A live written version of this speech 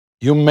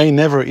You may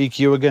never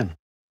EQ again.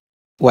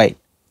 Wait,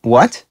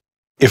 what?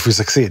 If we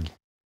succeed.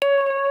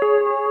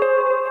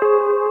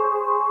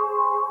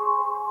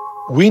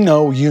 We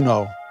know you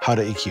know how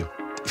to EQ.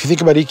 If you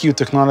think about EQ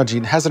technology,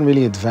 it hasn't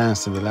really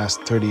advanced in the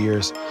last 30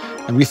 years.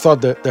 And we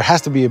thought that there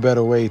has to be a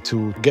better way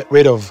to get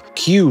rid of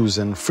cues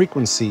and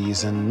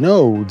frequencies and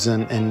nodes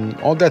and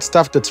all that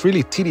stuff that's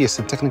really tedious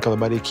and technical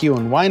about EQ.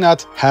 And why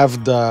not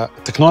have the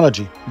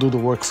technology do the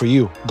work for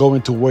you, go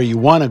into where you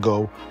want to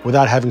go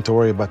without having to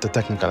worry about the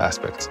technical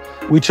aspects.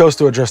 We chose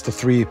to address the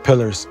three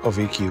pillars of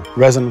EQ: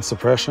 resonance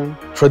suppression,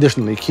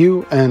 traditional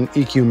EQ, and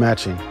EQ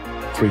matching,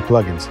 3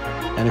 plugins.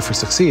 And if we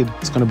succeed,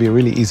 it's going to be a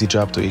really easy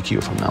job to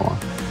EQ from now on.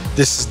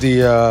 This is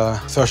the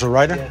threshold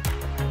rider.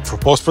 Yeah. For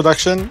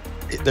post-production,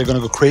 they're going to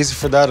go crazy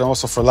for that, and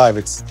also for live.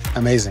 It's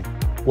amazing.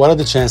 What are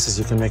the chances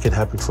you can make it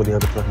happen for the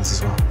other plugins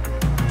as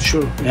well?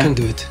 Sure, we can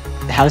do it.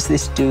 How does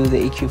this do the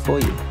EQ for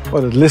you?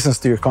 Well, it listens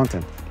to your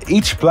content.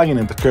 Each plugin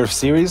in the Curves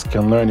series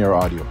can learn your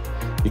audio.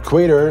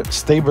 Equator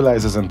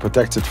stabilizes and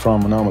protects it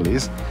from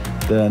anomalies.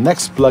 The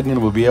next plugin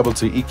will be able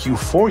to EQ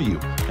for you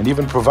and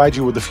even provide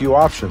you with a few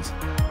options.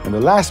 And the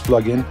last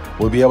plugin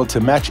will be able to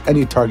match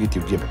any target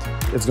you give it.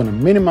 It's going to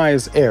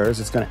minimize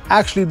errors. It's going to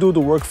actually do the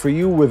work for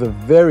you with a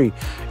very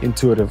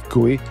intuitive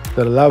GUI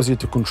that allows you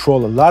to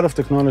control a lot of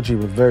technology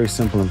with very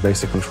simple and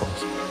basic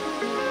controls.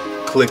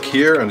 Click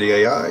here on the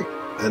AI,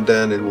 and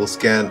then it will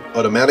scan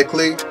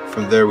automatically.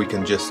 From there, we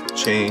can just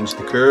change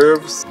the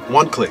curves.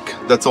 1 click,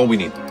 that's all we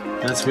need.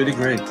 That's really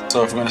great.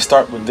 So if we're going to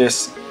start with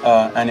this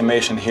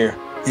animation here.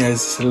 Yeah,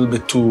 it's a little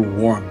bit too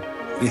warm.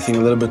 Anything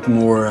a little bit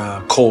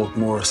more cold,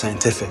 more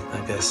scientific,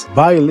 I guess.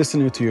 By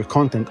listening to your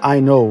content, I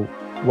know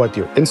what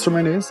your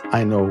instrument is,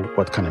 I know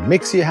what kind of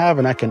mix you have,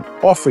 and I can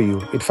offer you,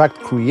 in fact,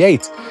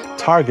 create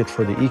target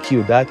for the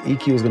EQ. That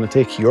EQ is going to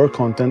take your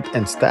content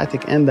and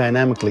static and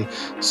dynamically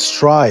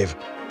strive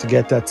to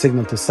get that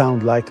signal to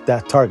sound like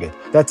that target.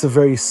 That's a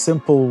very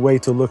simple way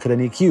to look at an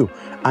EQ.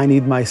 I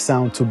need my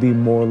sound to be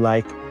more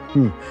like,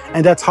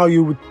 And that's how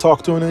you would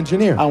talk to an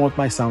engineer. I want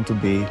my sound to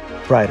be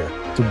brighter,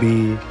 to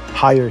be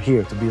higher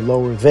here, to be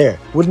lower there.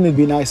 Wouldn't it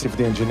be nice if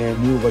the engineer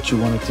knew what you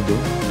wanted to do?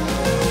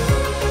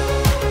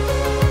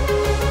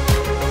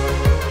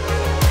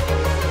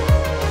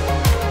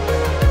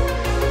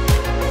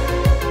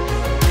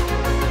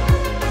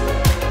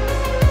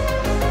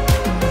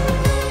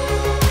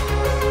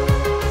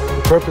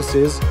 The purpose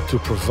is to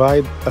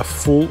provide a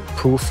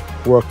foolproof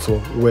workflow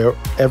where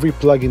every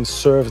plugin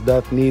serves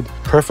that need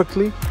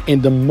perfectly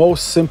in the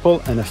most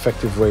simple and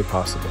effective way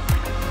possible.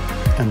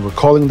 And we're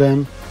calling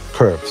them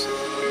Curves.